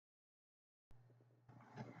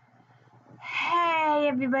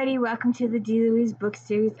everybody, welcome to the D. Louise book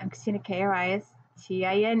series. I'm Christina KRIS,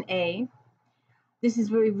 CHEYENNE. This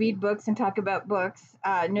is where we read books and talk about books.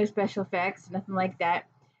 No special effects, nothing like that.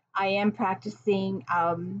 I am practicing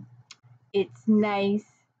It's Nice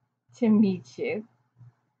to Meet You.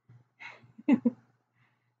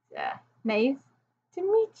 Nice to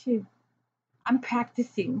meet you. I'm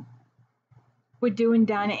practicing. We're doing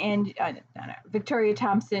Victoria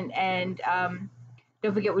Thompson, and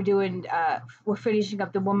don't forget we're finishing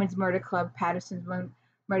up the Women's Murder Club, Patterson's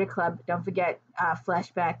Murder Club. Don't forget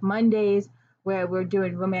Flashback Mondays, where we're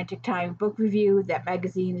doing Romantic Time book review. That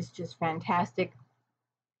magazine is just fantastic.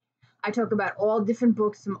 I talk about all different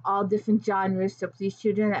books from all different genres, so please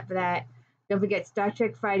tune in for that. Don't forget Star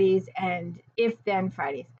Trek Fridays and If Then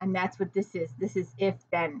Fridays, and that's what this is. This is If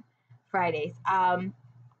Then Fridays. I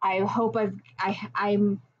hope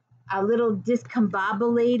I'm a little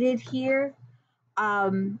discombobulated here.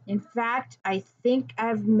 In fact, I think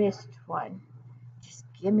I've missed one. Just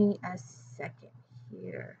give me a second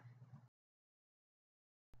here.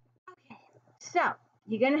 Okay, so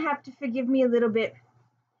you're gonna have to forgive me a little bit.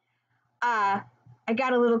 I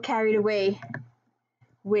got a little carried away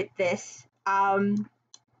with this. And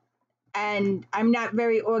I'm not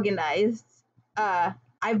very organized.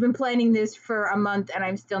 I've been planning this for a month and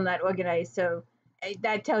I'm still not organized, so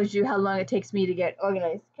that tells you how long it takes me to get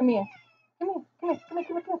organized. Come here. Come here.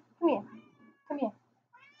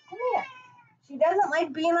 She doesn't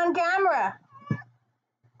like being on camera.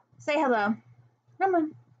 Say hello. Come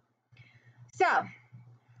on. So,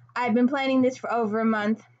 I've been planning this for over a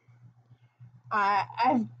month.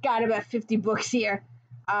 I've got about 50 books here.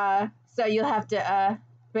 So you'll have to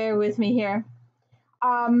bear with me here.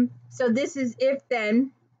 So this is If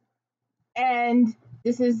Then, and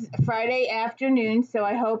this is Friday afternoon, so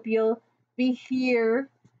I hope you'll be here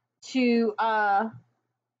to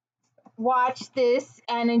watch this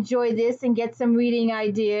and enjoy this and get some reading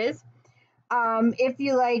ideas. If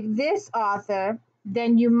you like this author,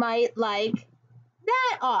 then you might like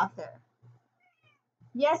that author.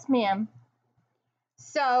 Yes, ma'am.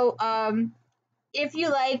 So, if you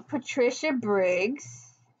like Patricia Briggs,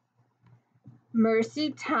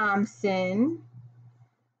 Mercy Thompson,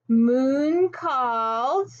 Moon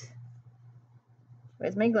Called,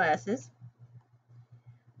 where's my glasses?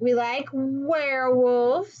 We like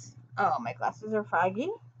werewolves. Oh, my glasses are foggy,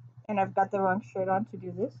 and I've got the wrong shirt on to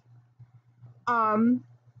do this.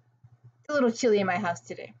 It's a little chilly in my house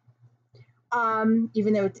today.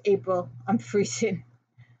 Even though it's April, I'm freezing.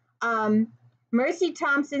 Mercy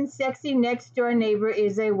Thompson's sexy next-door neighbor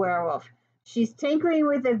is a werewolf. She's tinkering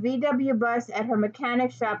with a VW bus at her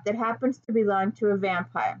mechanic shop that happens to belong to a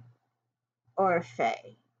vampire. Or a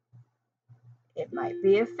fae. It might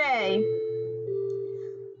be a fae.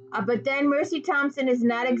 But then Mercy Thompson is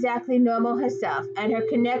not exactly normal herself, and her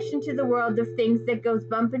connection to the world of things that goes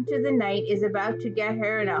bump into the night is about to get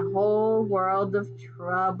her in a whole world of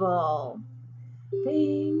trouble.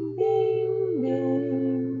 Bing, bing,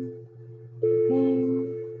 bing.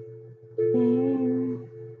 Bing, bing,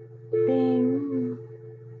 bing,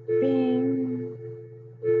 bing, bing,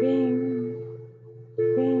 bing,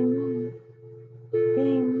 bing,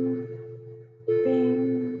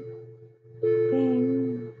 bing,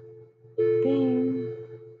 bing, bing,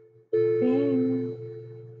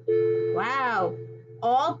 bing. Wow,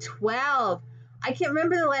 all 12. I can't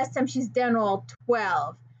remember the last time she's done all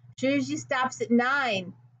 12. She usually stops at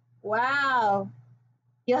 9. Wow.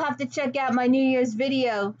 You'll have to check out my New Year's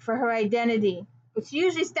video for her identity. But she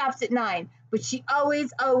usually stops at 9. But she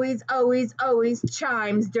always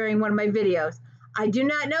chimes during one of my videos. I do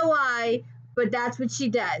not know why, but that's what she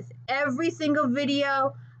does. Every single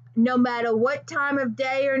video, no matter what time of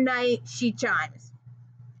day or night, she chimes.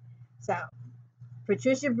 So,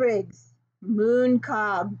 Patricia Briggs, Moon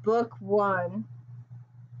Called, Book 1.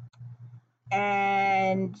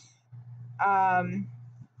 And,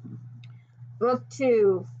 Book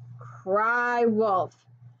 2, Cry Wolf.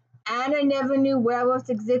 Anna never knew werewolves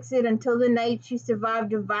existed until the night she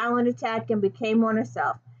survived a violent attack and became one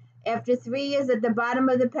herself. After 3 years at the bottom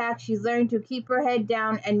of the pack, she learned to keep her head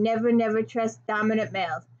down and never trust dominant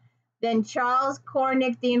males. Then Charles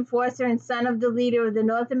Cornick, the enforcer and son of the leader of the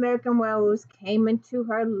North American werewolves, came into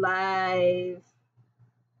her life.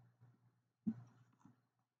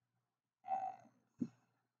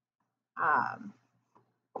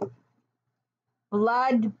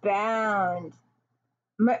 Bloodbound.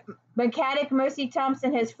 Mechanic Mercy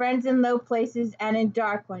Thompson has friends in low places and in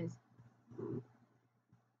dark ones.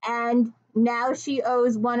 And now she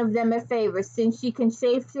owes one of them a favor. Since she can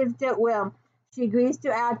shapeshift at will, she agrees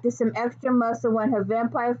to act as some extra muscle when her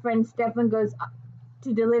vampire friend Stefan goes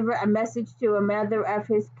to deliver a message to another of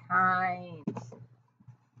his kind.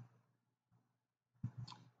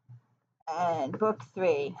 And book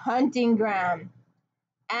 3, Hunting Ground.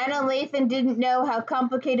 Anna Lathan didn't know how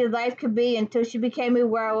complicated life could be until she became a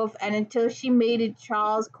werewolf and until she mated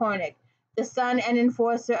Charles Cornick, the son and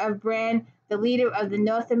enforcer of Bran, the leader of the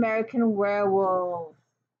North American werewolves.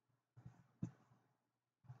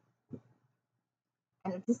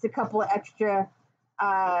 And just a couple of extra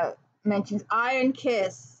mentions. Iron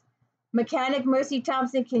Kiss. Mechanic Mercy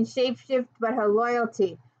Thompson can shapeshift, but her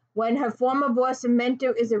loyalty. When her former boss and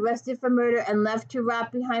mentor is arrested for murder and left to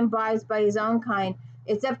rot behind bars by his own kind,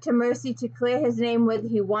 it's up to Mercy to clear his name whether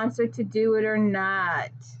he wants her to do it or not.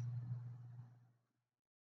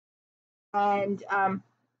 And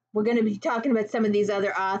we're going to be talking about some of these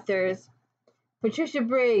other authors. Patricia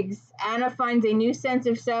Briggs. Anna finds a new sense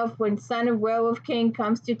of self when son of Werewolf King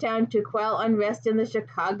comes to town to quell unrest in the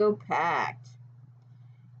Chicago Pact.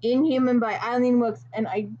 Inhuman by Eileen Wilkes, and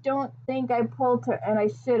I don't think I pulled her, and I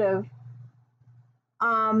should have.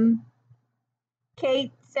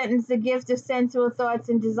 Kate sentenced the gift of sensual thoughts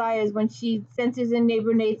and desires when she senses in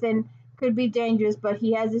neighbor Nathan could be dangerous, but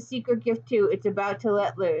he has a secret gift too. It's about to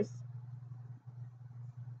let loose.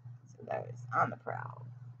 So that was On the Prowl.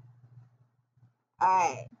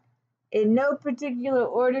 Alright. In no particular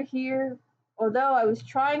order here, although I was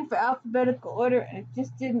trying for alphabetical order and it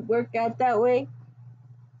just didn't work out that way.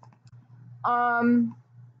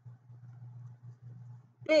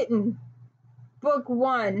 Bitten, Book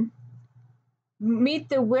 1, Meet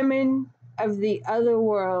the Women of the Other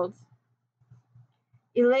World.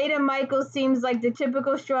 Elena Michaels seems like the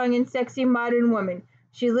typical strong and sexy modern woman.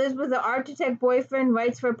 She lives with an architect boyfriend,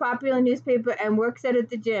 writes for a popular newspaper, and works out at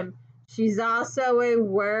the gym. She's also a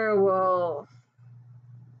werewolf.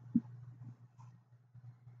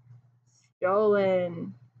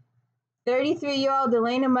 Stolen. 33-year-old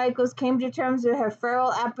Elena Michaels came to terms with her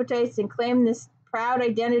feral appetites and claimed this proud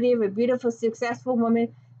identity of a beautiful, successful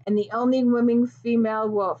woman and the only living female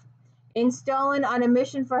wolf. In Stolen, on a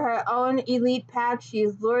mission for her own elite pack, she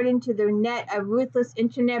is lured into the net of ruthless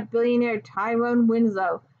internet billionaire Tyrone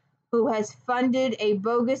Winslow, who has funded a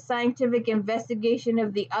bogus scientific investigation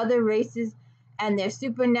of the other races and their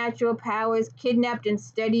supernatural powers, kidnapped and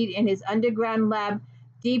studied in his underground lab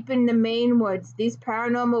deep in the Maine woods. These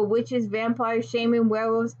paranormal witches, vampires, shaman,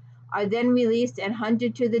 werewolves are then released and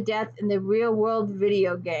hunted to the death in the real-world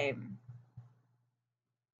video game.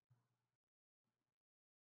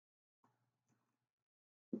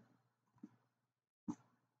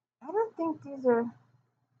 I don't think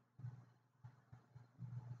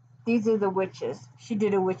these are the witches. She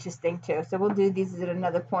did a witches thing too, so we'll do these at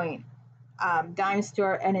another point. Dime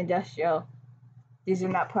Store and Industrial. These are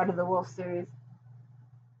not part of the Wolf series.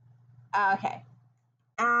 Okay.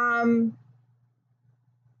 I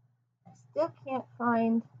still can't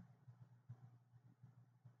find.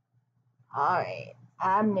 All right,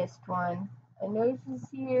 I missed one. I know she's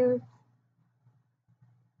here.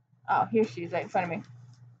 Oh, here she is, right in front of me.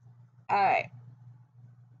 All right.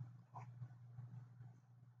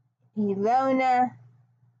 Ilona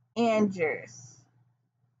Andrews.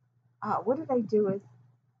 Oh, what did I do with?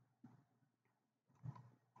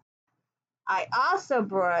 I also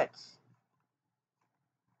brought.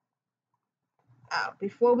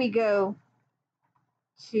 Before we go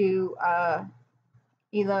to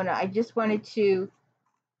Ilona, I just wanted to.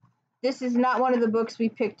 This is not one of the books we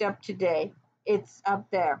picked up today. It's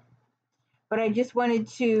up there. But I just wanted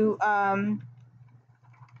to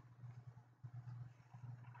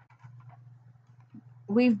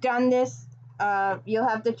we've done this. You'll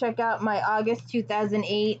have to check out my August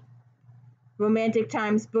 2008 Romantic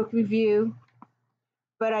Times book review.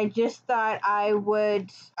 But I just thought I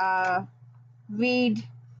would read.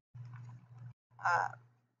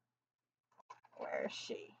 Where is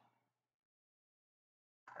she?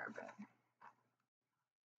 Urban.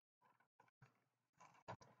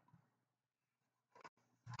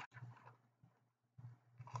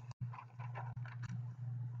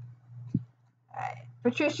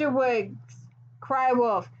 Patricia Briggs, Cry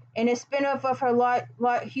Wolf. In a spin-off of her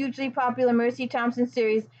hugely popular Mercy Thompson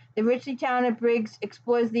series, the richly talented Briggs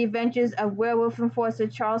explores the adventures of werewolf enforcer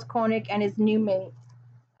Charles Cornick and his new mate.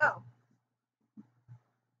 Oh.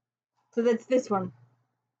 So that's this one.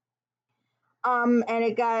 And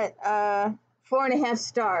it got 4.5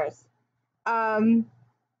 stars. The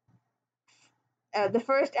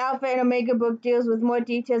first Alpha and Omega book deals with more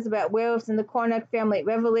details about werewolves and the Cornick family.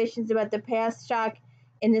 Revelations about the past shock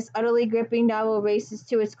in this utterly gripping novel races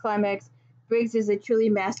to its climax. Briggs is a truly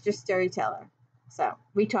master storyteller. So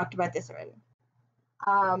we talked about this already.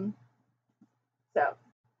 So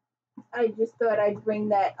I just thought I'd bring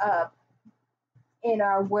that up in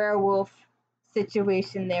our werewolf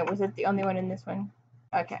situation there. Was it the only one in this one?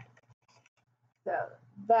 Okay. So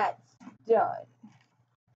that's done.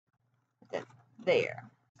 That's there.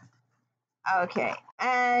 Okay.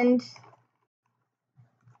 And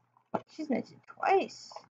she's mentioned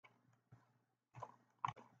twice.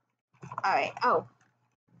 All right. Oh,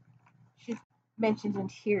 she's mentioned in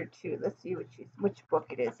here too. Let's see which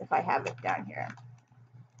book it is if I have it down here.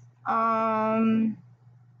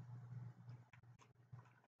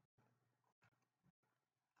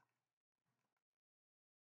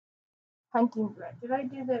 Hunting Ground. Did I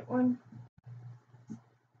do that one?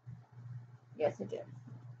 Yes, I did.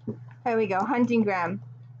 Here we go. Hunting Ground.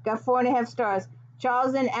 Got 4.5 stars.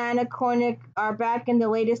 Charles and Anna Cornick are back in the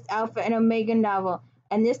latest Alpha and Omega novel,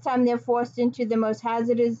 and this time they're forced into the most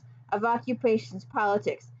hazardous of occupations,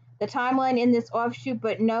 politics. The timeline in this offshoot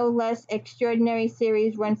but no less extraordinary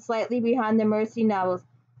series runs slightly behind the Mercy novels,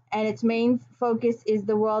 and its main focus is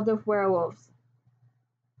the world of werewolves.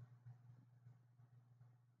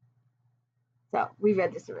 So, we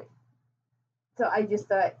read this already. So I just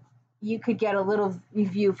thought you could get a little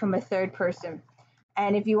review from a third person.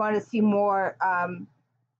 And if you want to see more,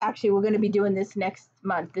 actually, we're going to be doing this next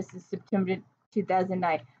month. This is September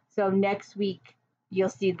 2009. So next week, you'll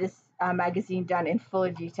see this magazine done in full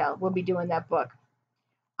detail. We'll be doing that book.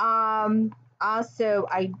 Also,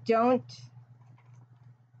 I don't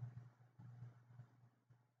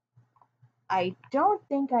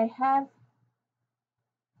think I have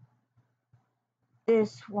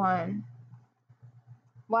this one.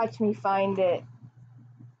 Watch me find it.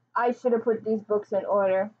 I should have put these books in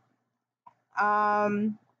order.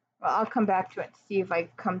 Well, I'll come back to it to see if I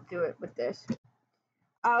come through it with this.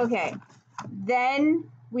 Okay. Then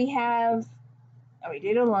we have, we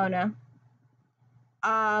did Ilona.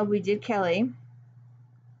 We did KELLEY.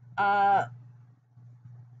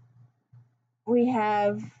 We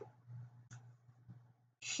have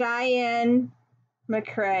Cheyenne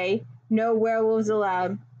MCCRAY, No Werewolves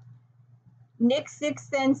Allowed. Nick's sixth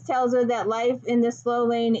sense tells her that life in the slow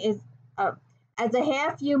lane is up. As a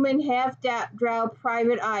half-human, half-drow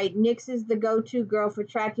private eye, Nyx is the go-to girl for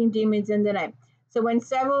tracking demons in the night. So when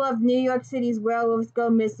several of New York City's werewolves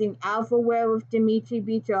go missing, alpha werewolf Dimitri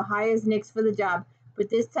Bitro hires Nyx for the job,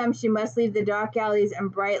 but this time she must leave the dark alleys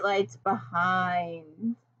and bright lights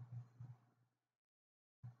behind.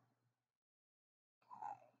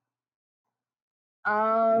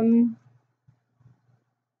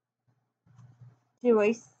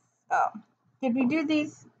 Did we do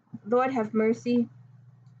these? Lord have mercy.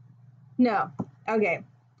 No. Okay.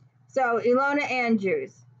 So Ilona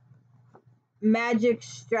Andrews, Magic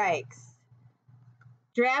Strikes.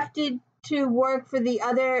 Drafted to work for the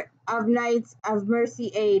other of Knights of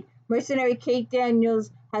Mercy Aid, mercenary Kate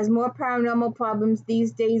Daniels has more paranormal problems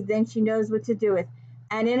these days than she knows what to do with.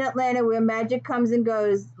 And in Atlanta, where magic comes and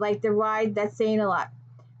goes, like the ride, that's saying a lot.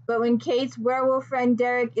 But when Kate's werewolf friend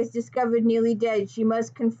Derek is discovered nearly dead, she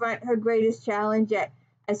must confront her greatest challenge yet,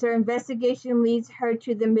 as her investigation leads her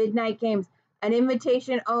to the Midnight Games, an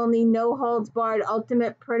invitation-only, no-holds-barred,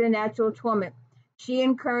 ultimate preternatural torment. She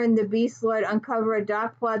and Curran, the Beast Lord, uncover a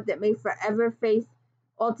dark plot that may forever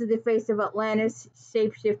alter the face of Atlanta's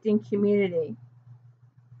shape-shifting community.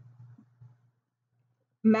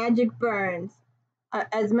 Magic Burns.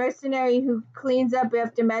 As mercenary who cleans up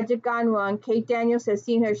after magic gone wrong, Kate Daniels has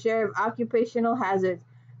seen her share of occupational hazards.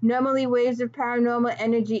 Normally, waves of paranormal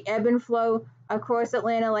energy ebb and flow across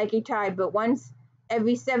Atlanta like a tide, but once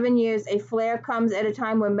every 7 years, a flare comes at a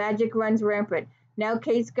time when magic runs rampant. Now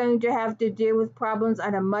Kate's going to have to deal with problems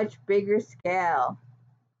on a much bigger scale.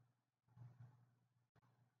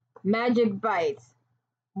 Magic Bites.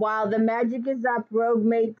 While the magic is up, rogue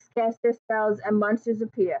mates cast their spells and monsters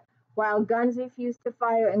appear. While guns refuse to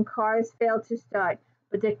fire and cars fail to start,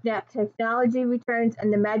 but the technology returns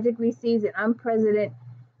and the magic recedes an unprecedented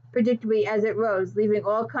predictably as it rose, leaving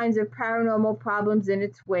all kinds of paranormal problems in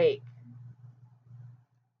its wake.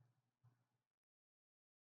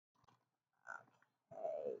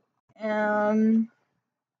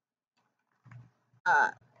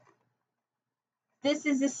 This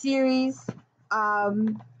is a series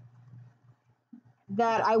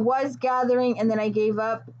that I was gathering and then I gave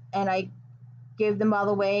up and I gave them all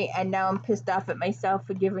away, and now I'm pissed off at myself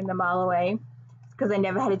for giving them all away because I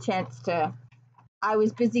never had a chance to. I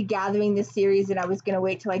was busy gathering this series and I was going to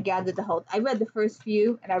wait till I gathered the whole. I read the first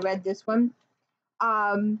few and I read this one,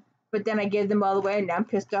 but then I gave them all away and now I'm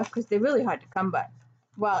pissed off because they're really hard to come by.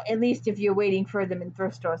 Well, at least if you're waiting for them in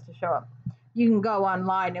thrift stores to show up. You can go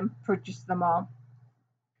online and purchase them all.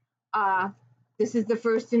 This is the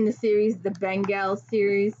first in the series, the Bengal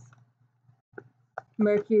series.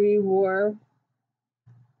 Mercury War.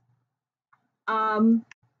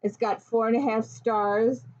 It's got 4.5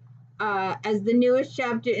 stars. As the newest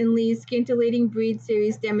chapter in Lee's scintillating Breed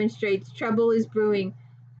series demonstrates, trouble is brewing,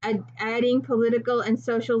 adding political and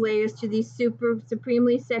social layers to these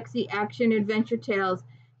supremely sexy action-adventure tales,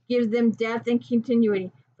 gives them depth and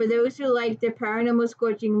continuity. For those who like their paranormal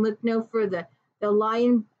scorching, look no further. The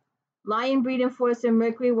lion breed enforcer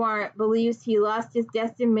Mercury Warrant believes he lost his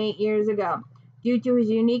destined mate years ago. Due to his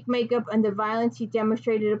unique makeup and the violence he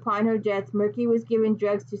demonstrated upon her death, Mercury was given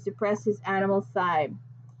drugs to suppress his animal side.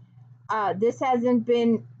 This hasn't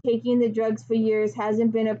been taking the drugs for years,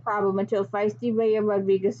 hasn't been a problem until feisty Rhea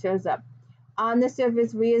Rodriguez shows up. On the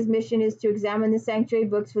surface, Rhea's mission is to examine the sanctuary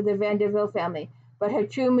books for the Vanderbilt family, but her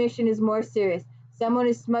true mission is more serious. Someone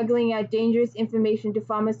is smuggling out dangerous information to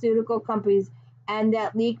pharmaceutical companies, and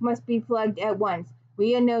that leak must be plugged at once.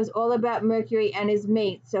 Rhea knows all about Mercury and his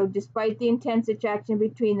mate, so despite the intense attraction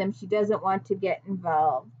between them, she doesn't want to get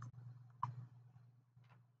involved.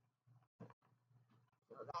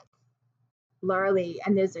 Laura Lee,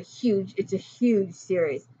 and it's a huge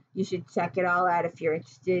series. You should check it all out if you're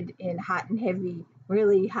interested in hot and heavy,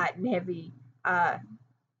 really hot and heavy,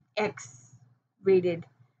 X-rated.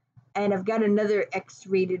 And I've got another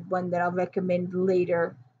X-rated one that I'll recommend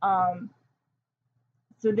later.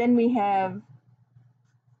 So then we have,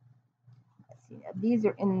 let's see, these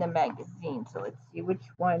are in the magazine, so let's see which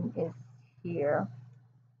one is here.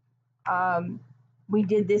 We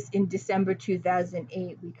did this in December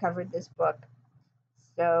 2008. We covered this book.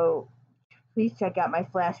 So please check out my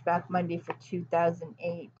Flashback Monday for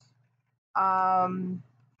 2008.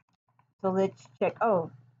 So let's check.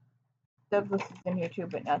 Oh, Douglas is in here too,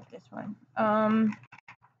 but not this one.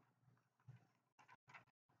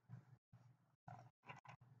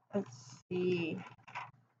 Let's see.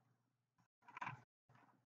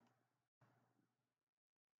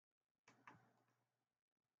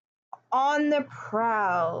 On the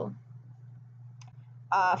Prowl.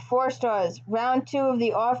 4 stars. Round 2 of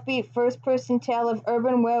the offbeat first-person tale of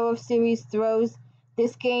urban werewolf series throws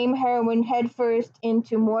this game heroine headfirst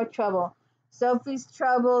into more trouble. Sophie's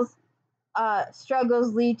struggles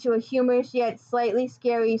lead to a humorous yet slightly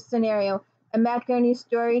scary scenario, and McInerney's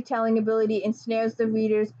storytelling ability ensnares the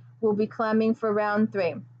readers who will be clamoring for round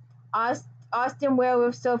 3. Austin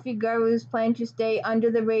werewolf Sophie Garou's plan to stay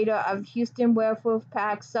under the radar of Houston werewolf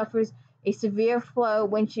pack suffers a severe blow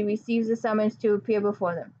when she receives a summons to appear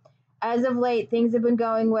before them. As of late, things have been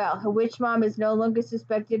going well. Her witch mom is no longer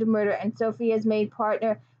suspected of murder, and Sophie has made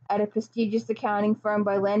partner at a prestigious accounting firm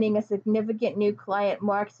by landing a significant new client,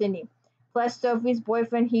 Mark Sidney. Plus, Sophie's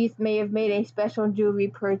boyfriend Heath may have made a special jewelry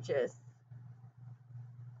purchase.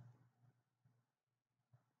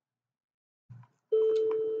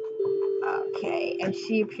 Okay, and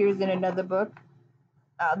she appears in another book.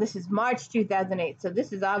 This is March 2008, so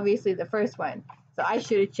this is obviously the first one. So I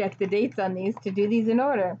should have checked the dates on these to do these in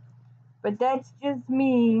order. But that's just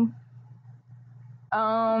me.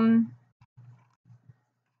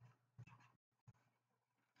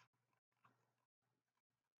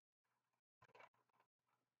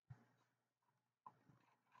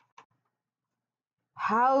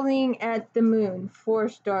 Howling at the Moon, 4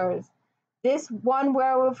 stars. This one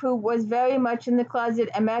werewolf who was very much in the closet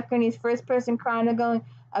and McInerney's first-person chronicle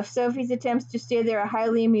of Sophie's attempts to stay there are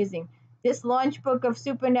highly amusing. This launch book of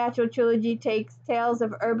supernatural trilogy takes tales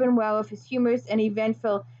of urban werewolf is humorous and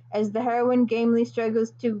eventful as the heroine gamely struggles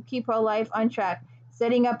to keep her life on track.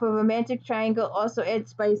 Setting up a romantic triangle also adds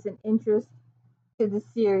spice and interest to the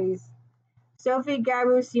series. Sophie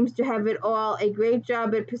Garou seems to have it all, a great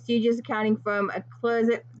job at prestigious accounting firm, a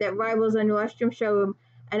closet that rivals a Nordstrom showroom,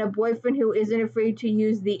 and a boyfriend who isn't afraid to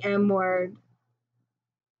use the M word.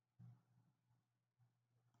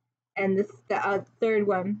 And this the third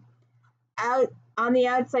one. Out on the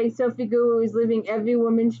outside, Sophie Guru is living every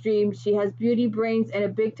woman's dream. She has beauty, brains, and a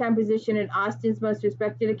big-time position in Austin's most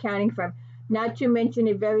respected accounting firm. Not to mention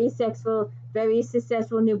a very successful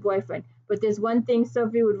new boyfriend. But there's one thing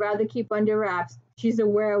Sophie would rather keep under wraps. She's a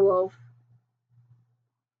werewolf.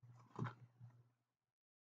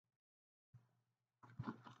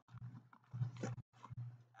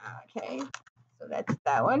 Okay, so that's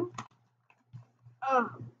that one. Oh.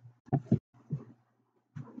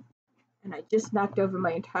 And I just knocked over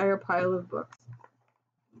my entire pile of books.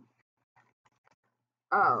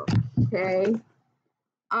 Oh, okay.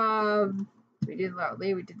 We did Laura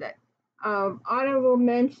Lee, we did that. Honorable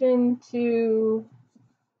mention to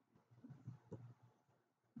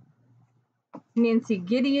Nancy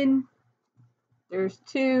Gideon. There's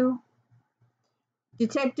 2.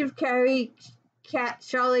 Detective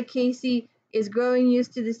Charlotte Casey is growing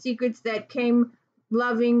used to the secrets that came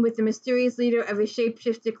loving with the mysterious leader of a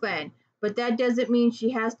shapeshifter clan. But that doesn't mean she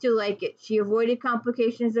has to like it. She avoided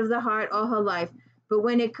complications of the heart all her life. But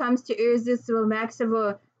when it comes to irresistible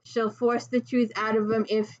Maxavor, she'll force the truth out of him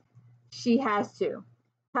if she has to.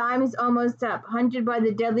 Time is almost up. Hunted by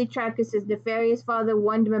the deadly trackers his nefarious father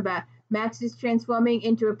warned him about, Max is transforming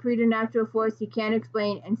into a preternatural force he can't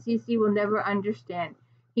explain, and Cece will never understand.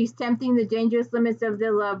 He's tempting the dangerous limits of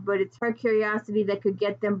their love, but it's her curiosity that could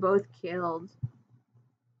get them both killed.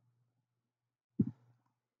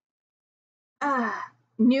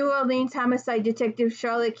 New Orleans homicide detective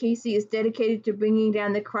Charlotte Casey is dedicated to bringing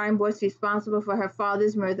down the crime boss responsible for her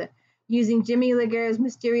father's murder. Using Jimmy Laguerre's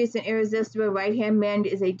mysterious and irresistible right-hand man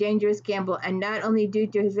is a dangerous gamble, and not only due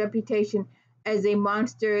to his reputation as a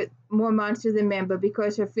monster, more monster than man, but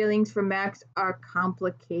because her feelings for Max are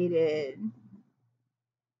complicated.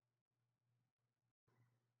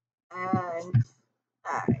 And,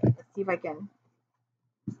 alright, let's see if I can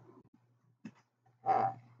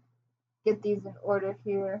get these in order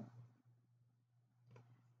here.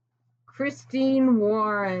 Christine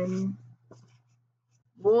Warren.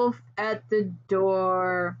 Wolf at the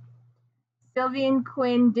door. Sylvian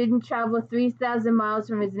Quinn didn't travel 3,000 miles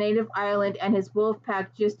from his native island and his wolf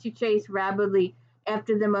pack just to chase rabidly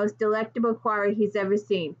after the most delectable quarry he's ever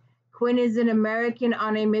seen. Quinn is an American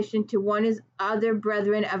on a mission to warn his other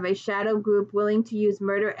brethren of a shadow group willing to use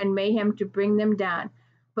murder and mayhem to bring them down.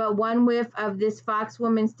 But one whiff of this fox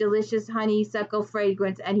woman's delicious honeysuckle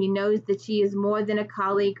fragrance, and he knows that she is more than a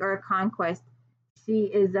colleague or a conquest. She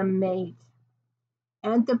is a mate.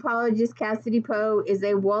 Anthropologist Cassidy Poe is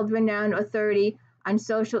a world-renowned authority on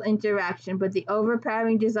social interaction, but the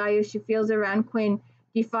overpowering desire she feels around Quinn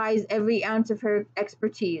defies every ounce of her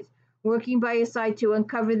expertise. Working by his side to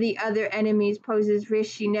uncover the other enemies poses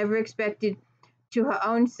risks she never expected to her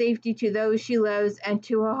own safety, to those she loves, and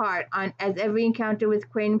to her heart, as every encounter with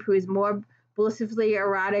Quinn proves more blissfully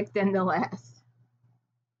erotic than the last.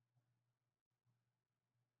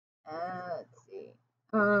 Let's see.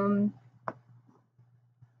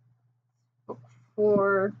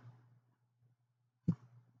 For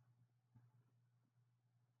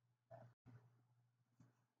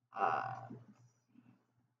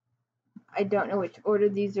I don't know which order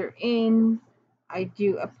these are in. I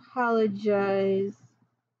do apologize.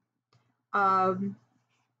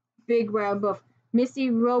 Big Round Wolf. Missy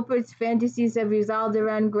Ropert's fantasies have revolved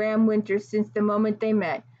around Graham Winters since the moment they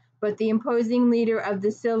met, but the imposing leader of the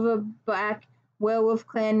Silverback Werewolf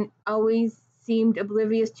clan always seemed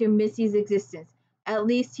oblivious to Missy's existence. At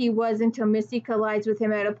least he was until Missy collides with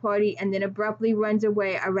him at a party and then abruptly runs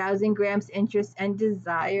away, arousing Graham's interests and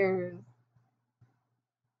desires.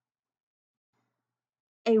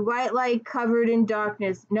 A white light covered in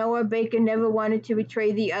darkness. Noah Baker never wanted to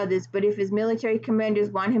betray the others, but if his military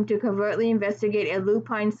commanders want him to covertly investigate a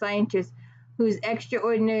lupine scientist whose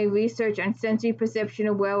extraordinary research on sensory perception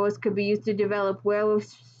of werewolves could be used to develop werewolf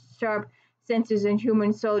sharp sensors in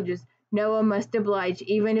human soldiers, Noah must oblige,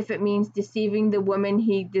 even if it means deceiving the woman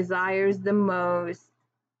he desires the most.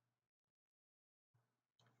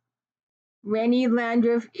 Rennie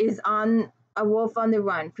Landreth is a wolf on the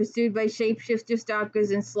run, pursued by shapeshifter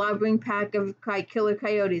stalkers and slobbering pack of killer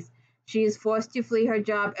coyotes. She is forced to flee her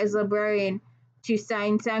job as librarian to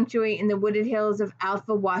find sanctuary in the wooded hills of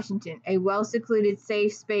Alpha, Washington, a well-secluded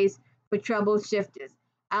safe space for troubled shifters.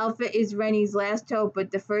 Alpha is Rennie's last hope, but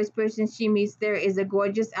the first person she meets there is a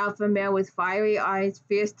gorgeous alpha male with fiery eyes,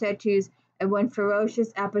 fierce tattoos, and one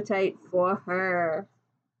ferocious appetite for her.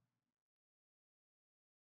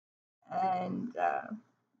 And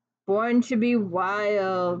Born to be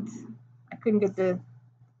Wild. I couldn't get the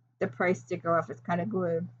price sticker off. It's kind of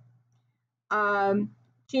glued.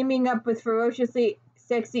 Teaming up with ferociously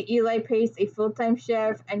sexy Eli Pace, a full-time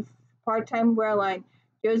sheriff and part-time wereline,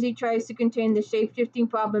 Josie tries to contain the shape-shifting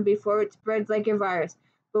problem before it spreads like a virus.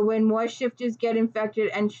 But when more shifters get infected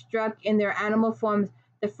and struck in their animal forms,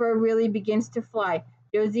 the fur really begins to fly.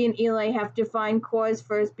 Josie and Eli have to find cause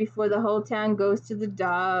first before the whole town goes to the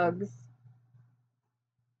dogs.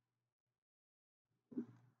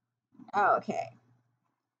 Okay.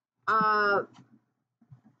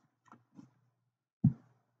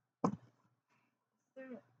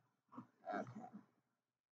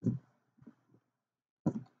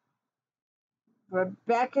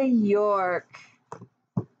 Rebecca York.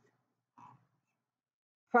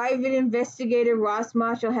 Private investigator Ross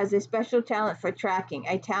Marshall has a special talent for tracking,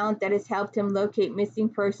 a talent that has helped him locate missing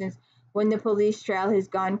persons when the police trail has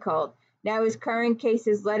gone cold. Now his current case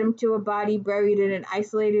has led him to a body buried in an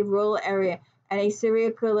isolated rural area, and a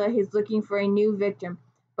serial killer is looking for a new victim.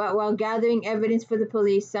 But while gathering evidence for the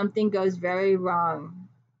police, something goes very wrong.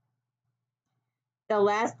 The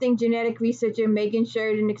last thing genetic researcher Megan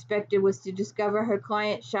Sheridan expected was to discover her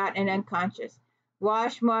client shot and unconscious.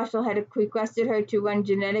 Wash Marshall had requested her to run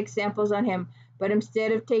genetic samples on him, but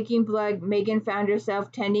instead of taking blood, Megan found herself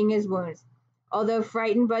tending his wounds. Although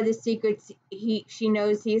frightened by the secrets she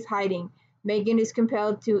knows he is hiding, Megan is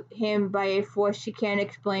compelled to him by a force she can't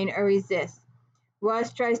explain or resist.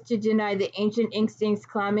 Ross tries to deny the ancient instincts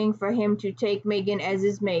clamoring for him to take Megan as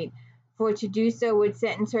his mate, for to do so would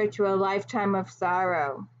sentence her to a lifetime of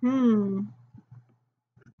sorrow.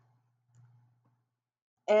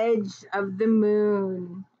 Edge of the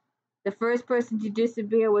Moon. The first person to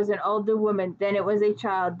disappear was an older woman, then it was a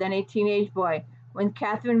child, then a teenage boy. When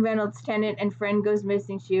Catherine Reynolds' tenant and friend goes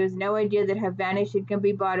missing, she has no idea that her vanishing can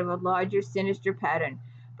be part of a larger, sinister pattern.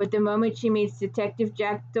 But the moment she meets Detective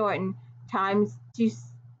Jack Thornton, time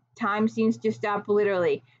seems to stop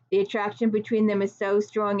literally. The attraction between them is so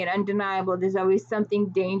strong and undeniable, there's always something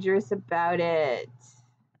dangerous about it.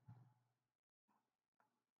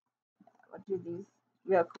 I'll do these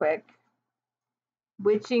real quick.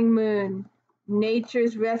 Witching Moon.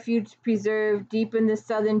 Nature's refuge preserve deep in the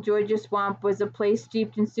southern Georgia swamp was a place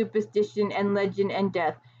steeped in superstition and legend and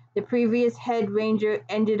death. The previous head ranger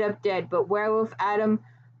ended up dead, but werewolf Adam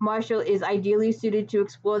Marshall is ideally suited to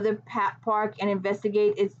explore the park and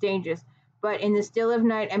investigate its dangers. But in the still of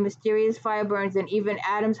night, a mysterious fire burns, and even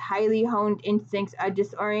Adam's highly honed instincts are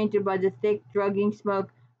disoriented by the thick, drugging smoke,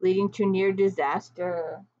 leading to near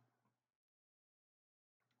disaster.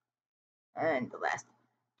 And the last.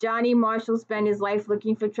 Johnny Marshall spent his life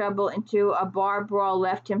looking for trouble until a bar brawl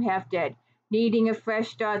left him half dead. Needing a fresh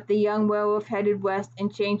start, the young werewolf headed west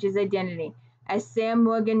and changed his identity. As Sam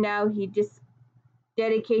Morgan now, he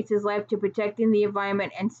dedicates his life to protecting the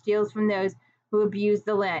environment and steals from those who abuse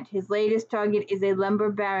the land. His latest target is a lumber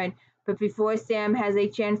baron, but before Sam has a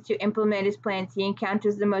chance to implement his plans, he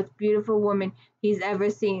encounters the most beautiful woman he's ever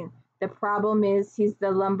seen. The problem is he's the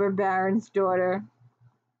lumber baron's daughter.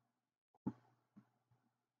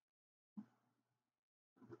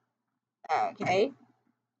 Okay.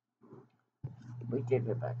 We did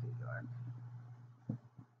Rebecca York.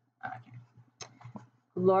 Okay.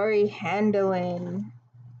 Lori Handelin.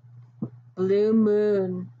 Blue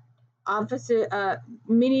Moon.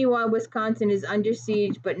 Minnewa, Wisconsin is under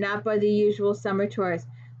siege, but not by the usual summer tourists.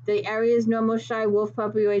 The area's normal shy wolf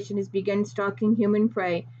population has begun stalking human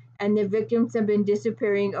prey, and the victims have been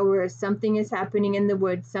disappearing, or worse, something is happening in the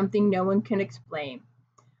woods, something no one can explain.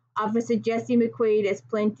 Officer Jesse McQuaid has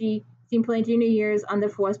seen plenty in years on the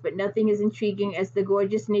force, but nothing as intriguing as the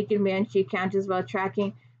gorgeous naked man she encounters while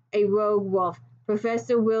tracking a rogue wolf.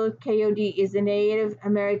 Professor Will Coyote is a Native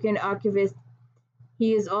American archivist.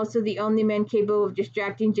 He is also the only man capable of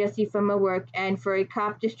distracting Jesse from her work, and for a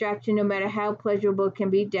cop, distraction, no matter how pleasurable, can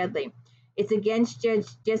be deadly. It's against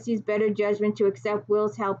Jesse's better judgment to accept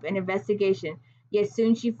Will's help in investigation, yet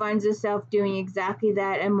soon she finds herself doing exactly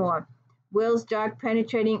that and more. Will's dark,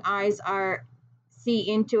 penetrating eyes see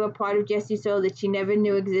into a part of Jesse's soul that she never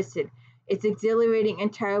knew existed. It's exhilarating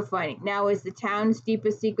and terrifying. Now, as the town's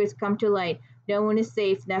deepest secrets come to light, no one is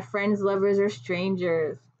safe, not friends, lovers, or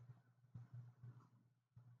strangers.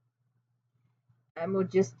 And we'll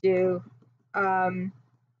just do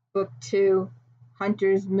book 2,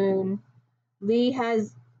 Hunter's Moon. Lee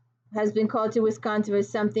has been called to Wisconsin for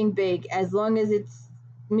something big. As long as it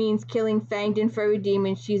means killing fanged and furry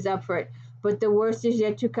demons, she's up for it. But the worst is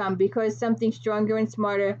yet to come, because something stronger and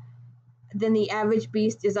smarter than the average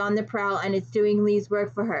beast is on the prowl, and it's doing Lee's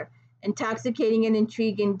work for her. Intoxicating and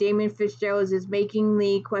intriguing, Damon Fitzgerald is making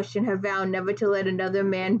Lee question her vow never to let another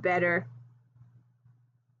man better.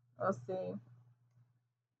 We'll see.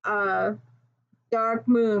 Dark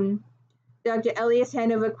Moon. Dr. Elias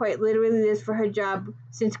Hanover quite literally lives for her job,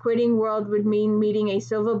 since quitting World would mean meeting a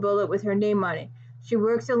silver bullet with her name on it. She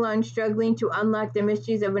works alone, struggling to unlock the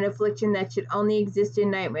mysteries of an affliction that should only exist in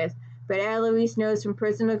nightmares. But Eloise knows from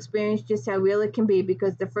personal experience just how real it can be,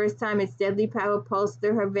 because the first time its deadly power pulsed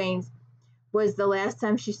through her veins was the last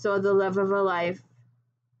time she saw the love of her life.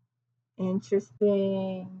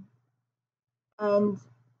 Interesting. And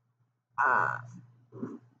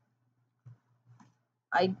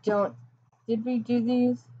did we do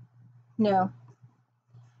these? No.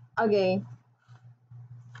 Okay.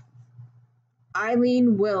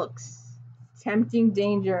 Eileen Wilkes, Tempting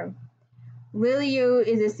Danger. Liliu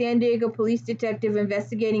is a San Diego police detective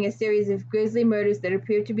investigating a series of grisly murders that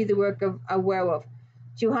appear to be the work of a werewolf.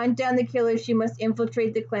 To hunt down the killers, she must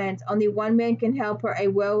infiltrate the clans. Only one man can help her, a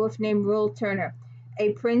werewolf named Rule Turner,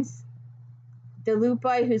 a Prince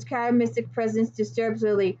DeLupi whose charismatic presence disturbs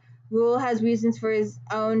Lily. Rule has reasons for his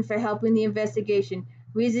own for helping the investigation,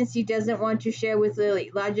 reasons he doesn't want to share with Lily.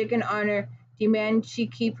 Logic and honor demand she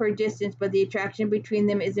keep her distance, but the attraction between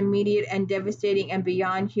them is immediate and devastating and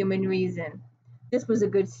beyond human reason. This was a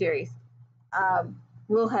good series.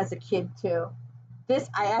 Will has a kid too. This,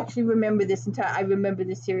 I actually remember this entire. I remember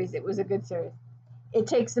this series. It was a good series. It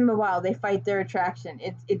takes them a while. They fight their attraction.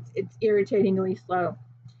 It's irritatingly slow.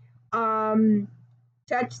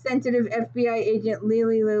 Touch-sensitive FBI agent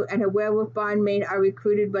Lily Lou and her werewolf bondmate are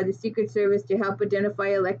recruited by the Secret Service to help identify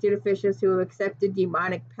elected officials who have accepted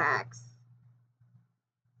demonic pacts.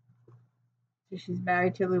 So she's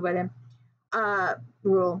married to Lou by them.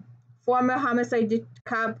 Rule. Former homicide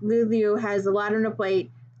cop Lulu has a lot on her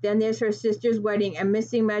plate. Then there's her sister's wedding, a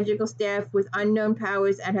missing magical staff with unknown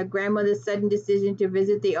powers, and her grandmother's sudden decision to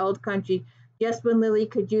visit the old country just when Lily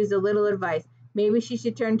could use a little advice. Maybe she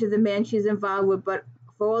should turn to the man she's involved with, but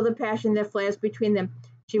for all the passion that flares between them,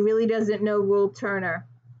 she really doesn't know Rule Turner.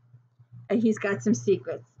 And he's got some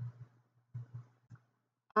secrets.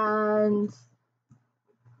 And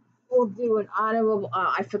we'll do an honorable,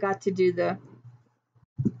 I forgot to do the,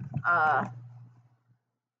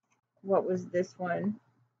 what was this one?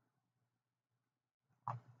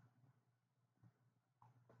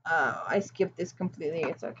 I skipped this completely.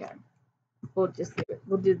 It's okay. We'll just do it.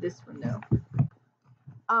 We'll do this one though.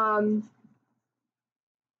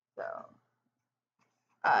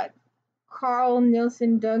 Carl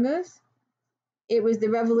Nielsen Douglas. It was the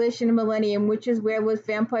revelation of millennium. Witches, werewolves,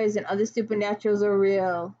 vampires, and other supernaturals are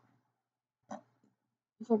real.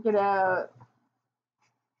 Check it out.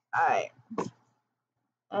 Alright.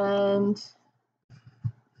 And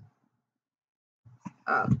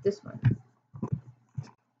this one.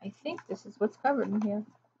 I think this is what's covered in here.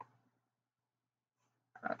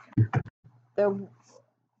 Okay. The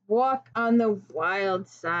Walk on the Wild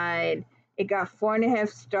Side. It got 4.5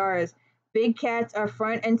 stars. Big cats are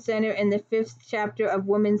front and center in the 5th chapter of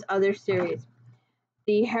Woman's Other series.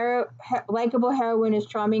 The likable heroine is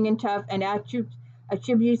charming and tough and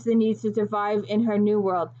attributes the needs to survive in her new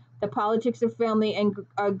world. The politics of family and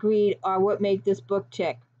greed are what make this book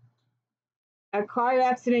tick. A car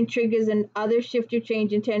accident triggers an other shifter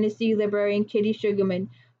change in Tennessee librarian Kitty Sugarman,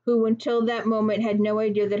 who until that moment had no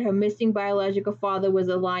idea that her missing biological father was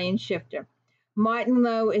a lion shifter. Martin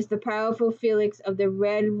Lowe is the powerful Felix of the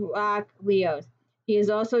Red Rock Leos. He is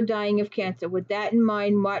also dying of cancer. With that in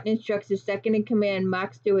mind, Martin instructs his second-in-command,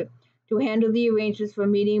 Mark Stewart, to handle the arrangements for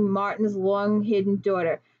meeting Martin's long-hidden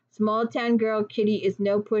daughter. Small-town girl Kitty is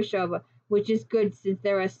no pushover, which is good since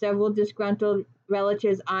there are several disgruntled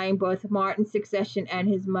relatives eyeing both Martin's succession and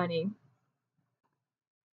his money.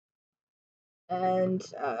 And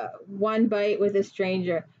One Bite with a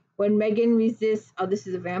Stranger. When Megan resists... Oh, this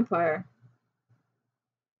is a vampire.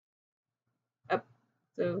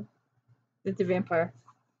 So, it's a vampire.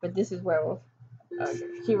 But this is werewolf.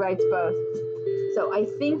 She writes both. So, I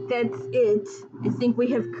think that's it. I think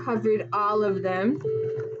we have covered all of them.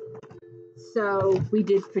 So, we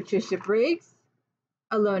did Patricia Briggs,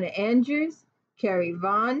 Ilona Andrews, Carrie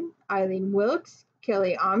Vaughn, Eileen Wilkes,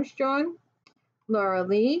 Kelly Armstrong, Laura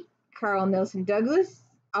Lee, Carl Nelson Douglas.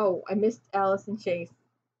 Oh, I missed Allison Chase.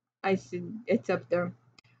 It's up there.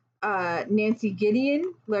 Nancy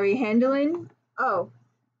Gideon, Larry Handeland. Oh.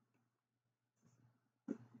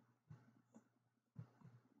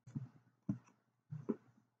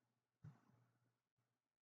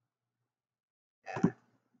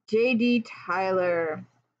 J.D. Tyler.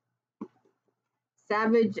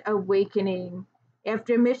 Savage Awakening.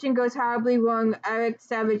 After a mission goes horribly wrong, Eric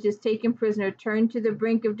Savage is taken prisoner. Turned to the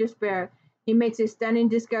brink of despair, he makes a stunning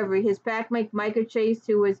discovery. His packmate, Micah Chase,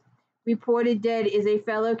 who was reported dead, is a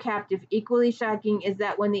fellow captive. Equally shocking is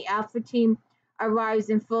that when the Alpha team arrives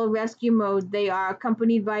in full rescue mode, they are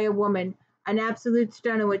accompanied by a woman, an absolute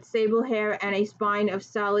stunner with sable hair and a spine of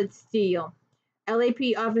solid steel.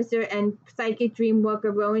 LAP officer and psychic dream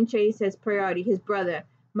worker Rowan Chase has priority, his brother.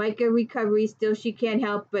 Micah recovery, still she can't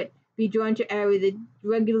help but be drawn to Ari, the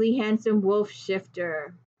ruggedly handsome wolf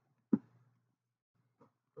shifter.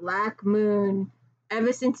 Black Moon.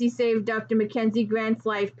 Ever since he saved Dr. Mackenzie Grant's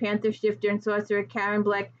life, Panther shifter and sorcerer Karen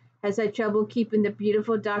Black has had trouble keeping the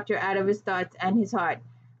beautiful doctor out of his thoughts and his heart.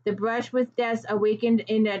 The brush with death awakened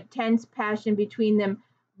in a tense passion between them,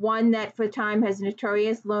 one that for time has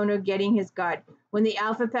notorious loner getting his guard. When the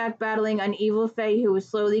Alpha Pack battling an evil Fae who was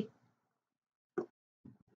slowly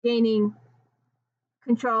gaining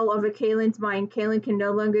control over Kaylin's mind, Kaylin can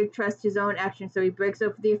no longer trust his own actions, so he breaks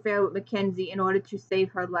up the affair with Mackenzie in order to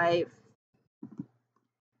save her life.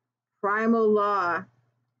 Primal Law.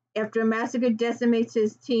 After a massacre decimates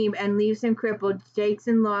his team and leaves him crippled,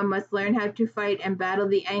 Jason Law must learn how to fight and battle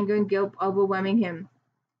the anger and guilt overwhelming him.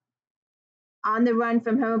 On the run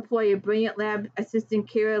from her employer, brilliant lab assistant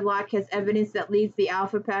Kira Locke has evidence that leads the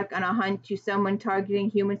Alpha Pack on a hunt to someone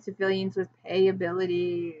targeting human civilians with pay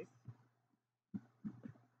abilities.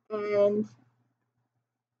 And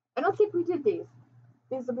I don't think we did these.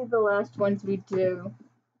 These will be the last ones we do.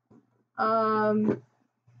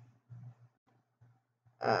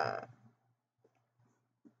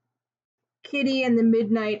 Kitty and the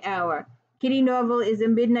Midnight Hour. Kitty Norval is a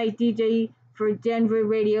midnight DJ for Denver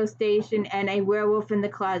radio station and a werewolf in the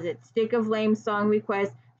closet. Stick of lame song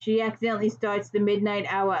request. She accidentally starts the Midnight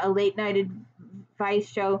Hour, a late-night advice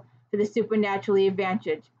show for the supernaturally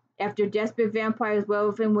advantaged. After desperate vampires,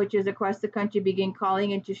 werewolves, and witches across the country begin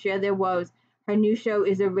calling in to share their woes, her new show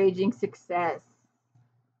is a raging success.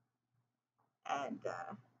 And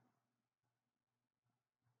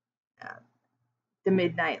the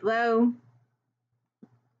Midnight Low.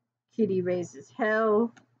 Kitty raises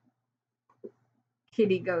hell.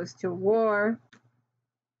 Kitty goes to war.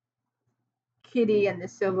 Kitty and the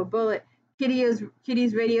Silver Bullet.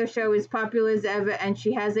 Kitty's radio show is popular as ever, and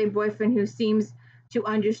she has a boyfriend who seems to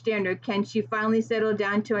understand her. Can she finally settle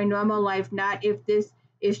down to a normal life? Not if this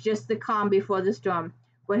is just the calm before the storm.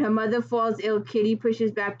 When her mother falls ill, Kitty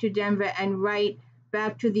pushes back to Denver and right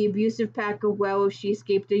back to the abusive pack of werewolves she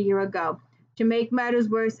escaped a year ago. To make matters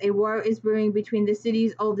worse, a war is brewing between the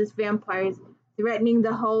city's oldest vampires, threatening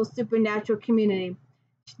the whole supernatural community.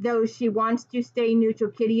 Though she wants to stay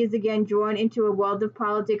neutral, Kitty is again drawn into a world of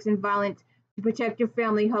politics and violence to protect her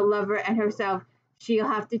family, her lover, and herself. She'll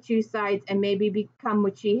have to choose sides and maybe become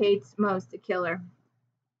what she hates most, a killer.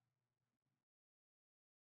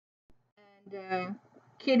 And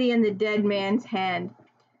Kitty and the Dead Man's Hand.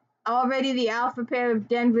 Already the alpha pair of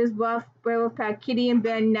Denver's werewolf pack, Kitty and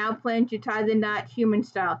Ben, now plan to tie the knot human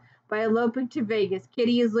style by eloping to Vegas.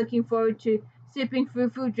 Kitty is looking forward to sipping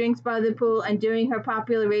frou-frou drinks by the pool and doing her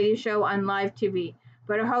popular radio show on live TV.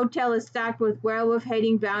 But her hotel is stocked with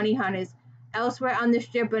werewolf-hating bounty hunters. Elsewhere on the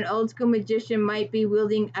strip, an old-school magician might be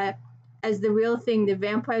wielding as the real thing. The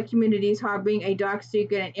vampire community is harboring a dark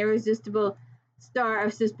secret, an irresistible star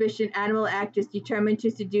of suspicion, animal actress determined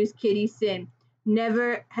to seduce Kitty's sin.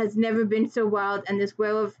 Has never been so wild, and this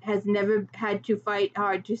werewolf has never had to fight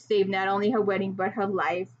hard to save not only her wedding but her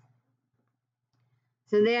life.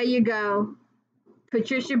 So there you go.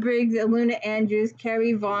 Patricia Briggs, ILONA Andrews,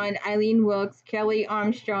 Carrie Vaughn, Eileen Wilkes, KELLEY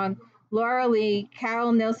Armstrong, Laura Lee,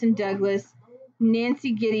 Carol Nelson Douglas,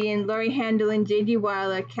 Nancy Gideon, Laurie Handeland, J.D.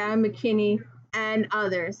 Weiler, Karen McKinney, and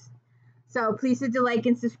others. So please hit the like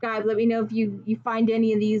and subscribe. Let me know if you find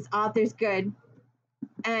any of these authors good.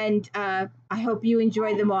 And I hope you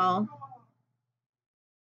enjoy them all.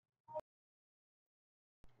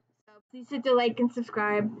 So please hit the like and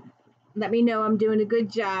subscribe. Let me know I'm doing a good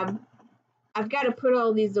job. I've got to put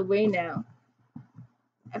all these away now.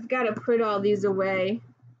 I've got to put all these away.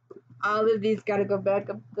 All of these got to go back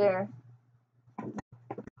up there.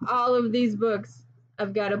 All of these books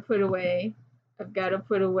I've got to put away. I've got to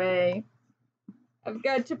put away. I've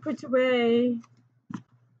got to put away.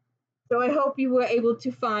 So I hope you were able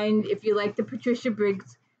to find, if you like the Patricia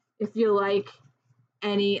Briggs, if you like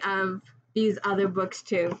any of these other books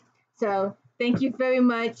too. So thank you very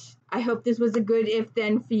much. I hope this was a good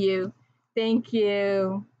if-then for you. Thank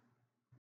you.